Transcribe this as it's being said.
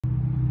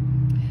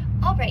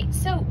All right,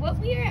 so what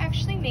we are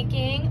actually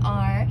making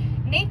are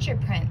nature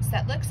prints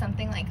that look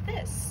something like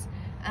this.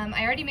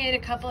 I already made a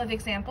couple of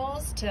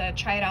examples to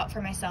try it out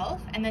for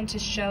myself and then to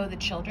show the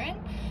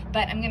children,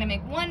 but I'm gonna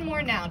make one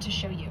more now to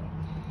show you.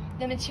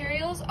 The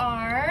materials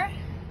are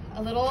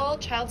a little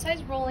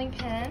child-sized rolling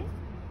pin,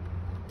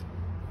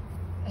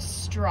 a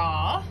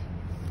straw,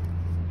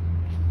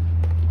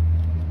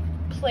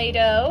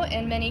 Play-Doh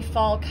in many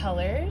fall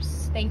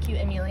colors. Thank you,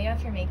 Amelia,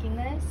 for making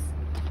this.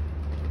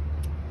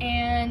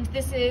 And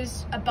this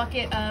is a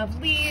bucket of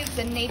leaves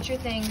and nature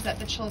things that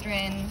the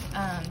children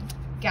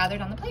gathered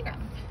on the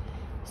playground.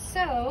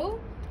 So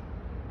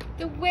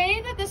the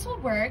way that this will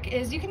work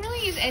is you can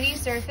really use any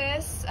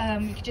surface.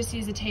 You could just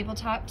use a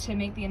tabletop to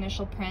make the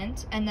initial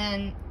print. And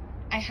then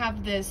I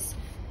have this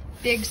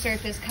big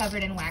surface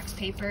covered in wax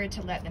paper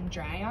to let them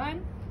dry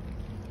on.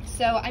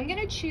 So I'm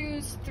gonna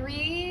choose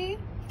three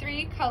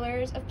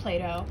colors of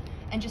Play-Doh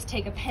and just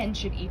take a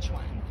pinch of each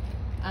one.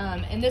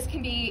 And this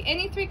can be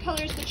any 3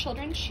 colors the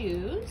children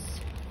choose.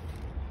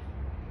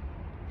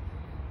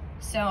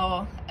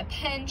 So a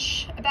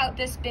pinch about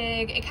this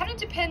big. It kind of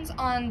depends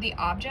on the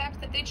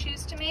object that they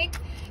choose to make.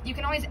 You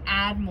can always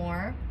add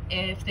more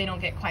if they don't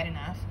get quite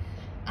enough.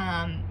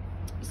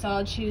 So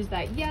I'll choose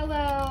that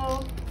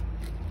yellow,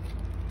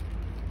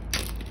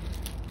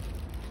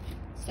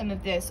 some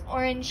of this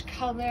orange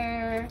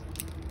color,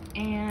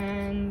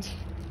 and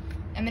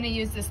I'm gonna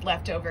use this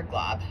leftover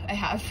glob I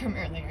have from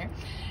earlier.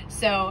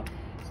 So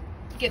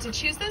get to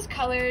choose those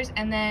colors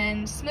and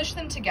then smush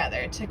them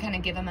together to kind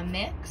of give them a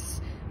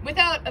mix,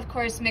 without, of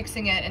course,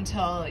 mixing it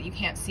until you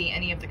can't see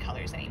any of the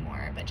colors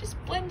anymore, but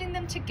just blending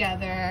them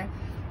together.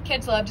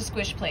 Kids love to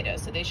squish Play-Doh,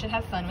 so they should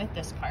have fun with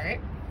this part.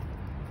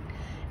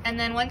 And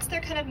then once they're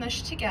kind of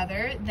mushed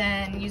together,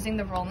 then using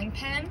the rolling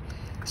pin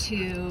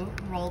to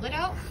roll it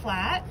out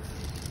flat.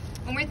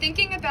 When we're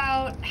thinking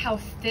about how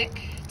thick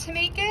to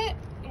make it,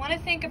 you want to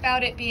think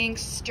about it being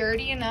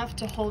sturdy enough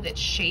to hold its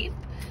shape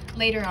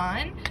later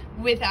on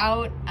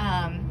without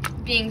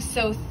being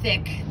so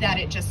thick that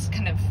it just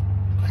kind of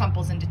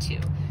crumples into 2.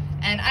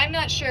 And I'm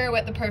not sure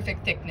what the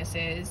perfect thickness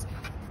is.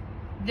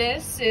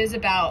 This is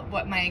about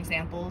what my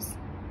examples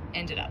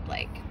ended up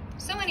like.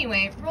 So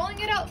anyway, rolling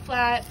it out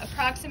flat,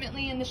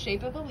 approximately in the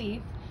shape of a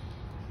leaf,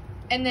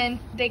 and then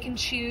they can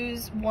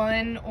choose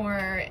 1,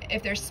 or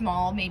if they're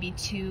small, maybe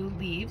 2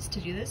 leaves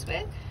to do this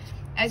with.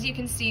 As you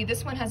can see,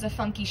 this one has a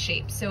funky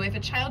shape. So if a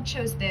child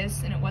chose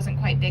this and it wasn't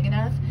quite big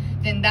enough,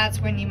 then that's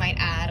when you might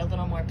add a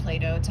little more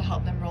Play-Doh to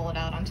help them roll it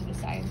out onto the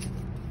side.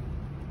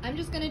 I'm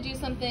just gonna do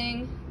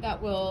something that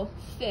will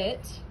fit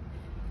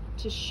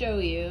to show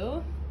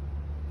you.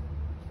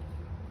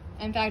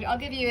 In fact, I'll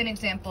give you an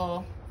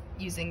example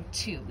using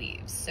 2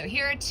 leaves. So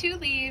here are 2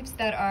 leaves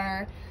that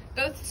are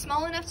both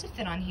small enough to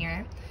fit on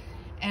here,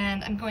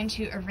 and I'm going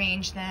to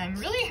arrange them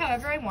really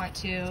however I want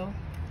to.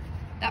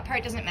 That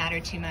part doesn't matter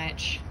too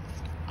much.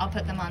 I'll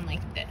put them on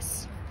like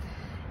this.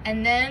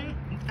 And then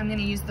I'm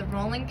gonna use the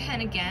rolling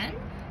pin again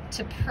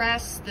to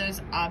press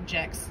those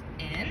objects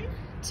in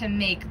to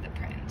make the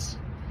print.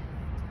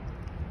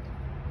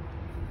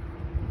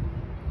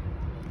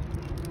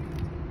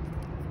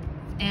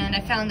 And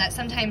I found that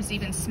sometimes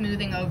even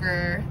smoothing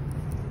over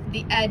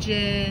the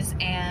edges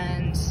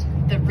and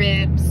the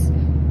ribs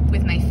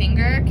with my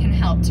finger can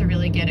help to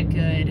really get a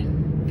good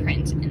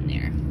print in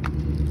there.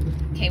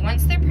 Okay,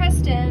 once they're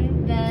pressed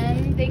in,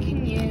 then they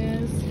can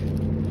use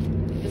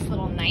this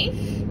little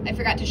knife, I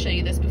forgot to show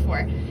you this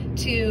before,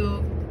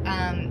 to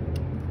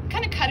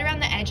kind of cut around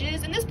the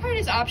edges. And this part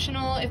is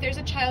optional. If there's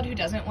a child who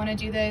doesn't want to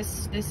do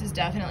this, this is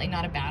definitely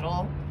not a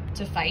battle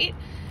to fight.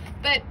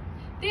 But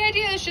the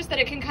idea is just that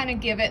it can kind of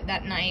give it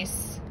that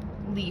nice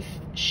leaf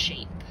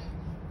shape.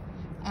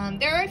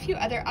 There are a few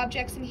other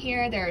objects in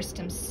here. There are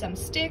some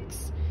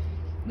sticks.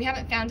 We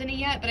haven't found any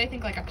yet, but I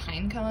think like a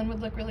pine cone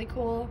would look really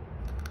cool.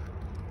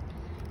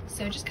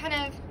 So just kind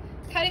of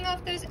cutting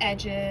off those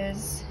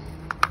edges.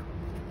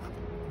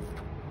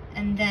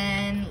 And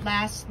then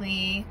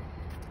lastly,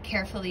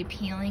 carefully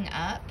peeling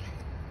up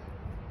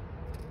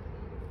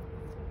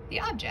the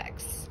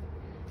objects.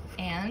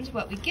 And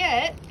what we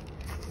get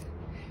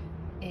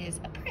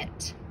is a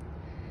print.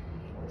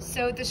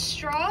 So the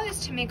straw is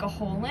to make a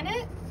hole in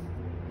it.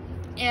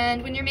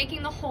 And when you're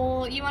making the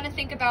hole, you want to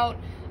think about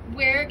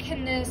where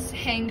can this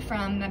hang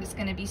from that is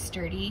going to be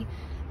sturdy.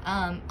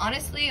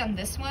 Honestly, on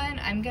this one,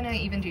 I'm going to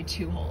even do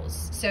 2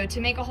 holes. So to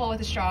make a hole with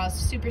a straw is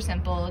super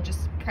simple.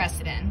 Just press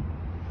it in.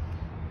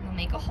 We'll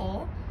make a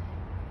hole.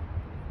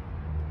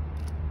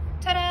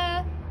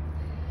 Ta-da!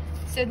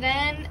 So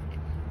then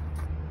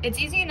it's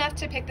easy enough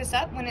to pick this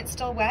up when it's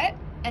still wet.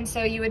 And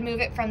so you would move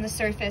it from the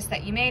surface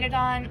that you made it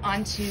on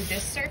onto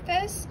this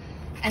surface,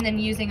 and then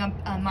using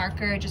a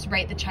marker, just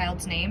write the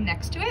child's name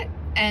next to it.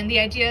 And the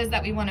idea is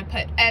that we want to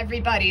put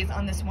everybody's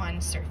on this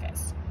one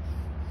surface.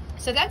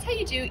 So that's how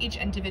you do each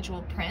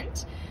individual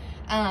print.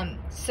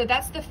 So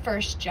that's the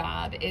first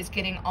job, is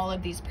getting all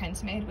of these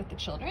prints made with the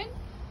children.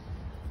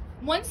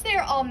 Once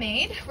they're all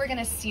made, we're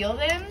gonna seal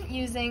them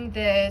using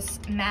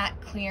this matte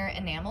clear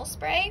enamel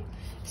spray.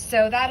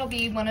 So that'll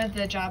be one of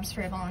the jobs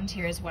for a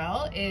volunteer as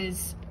well,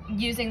 is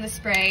using the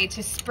spray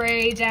to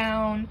spray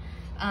down,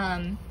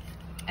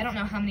 I don't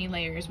know how many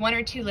layers, 1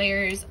 or 2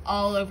 layers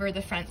all over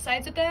the front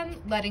sides of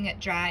them, letting it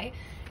dry,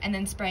 and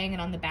then spraying it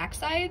on the back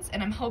sides.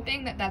 And I'm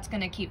hoping that that's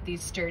gonna keep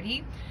these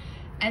sturdy.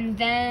 And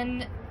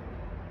then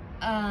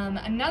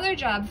another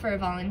job for a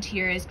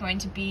volunteer is going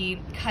to be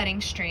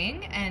cutting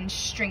string and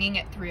stringing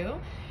it through.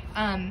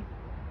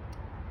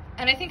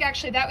 And I think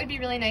actually that would be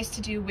really nice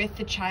to do with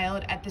the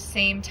child at the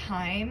same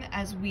time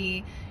as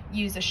we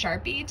use a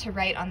Sharpie to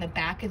write on the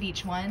back of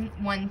each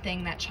one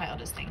thing that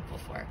child is thankful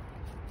for.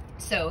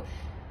 So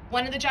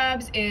one of the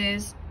jobs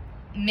is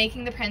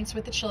making the prints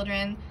with the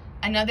children.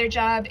 Another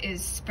job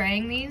is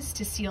spraying these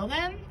to seal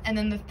them. And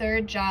then the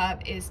third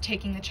job is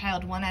taking the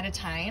child one at a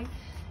time,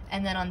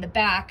 and then on the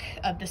back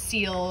of the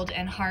sealed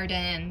and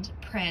hardened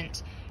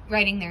print,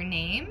 writing their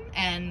name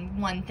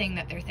and one thing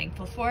that they're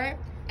thankful for,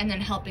 and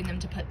then helping them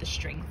to put the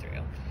string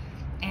through.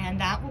 And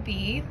that will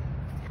be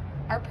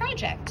our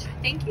project.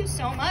 Thank you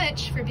so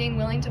much for being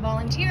willing to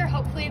volunteer.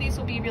 Hopefully these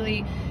will be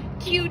really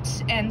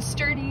cute and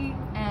sturdy,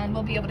 and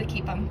we'll be able to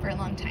keep them for a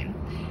long time.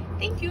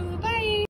 Thank you, bye.